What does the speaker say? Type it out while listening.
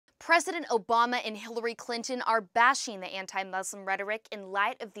President Obama and Hillary Clinton are bashing the anti-Muslim rhetoric in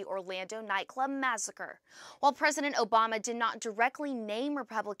light of the Orlando nightclub massacre. While President Obama did not directly name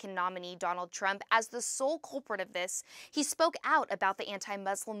Republican nominee Donald Trump as the sole culprit of this, he spoke out about the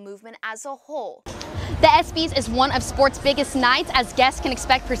anti-Muslim movement as a whole. The ESPYs is one of sports' biggest nights, as guests can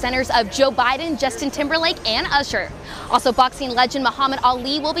expect presenters of Joe Biden, Justin Timberlake, and Usher. Also, boxing legend Muhammad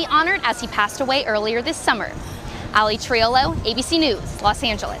Ali will be honored as he passed away earlier this summer. Triolo, ABC News, Los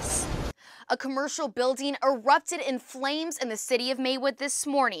Angeles. A commercial building erupted in flames in the city of Maywood this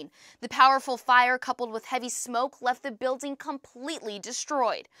morning. The powerful fire, coupled with heavy smoke, left the building completely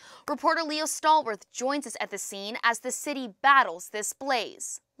destroyed. Reporter Leo Stallworth joins us at the scene as the city battles this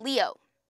blaze. Leo.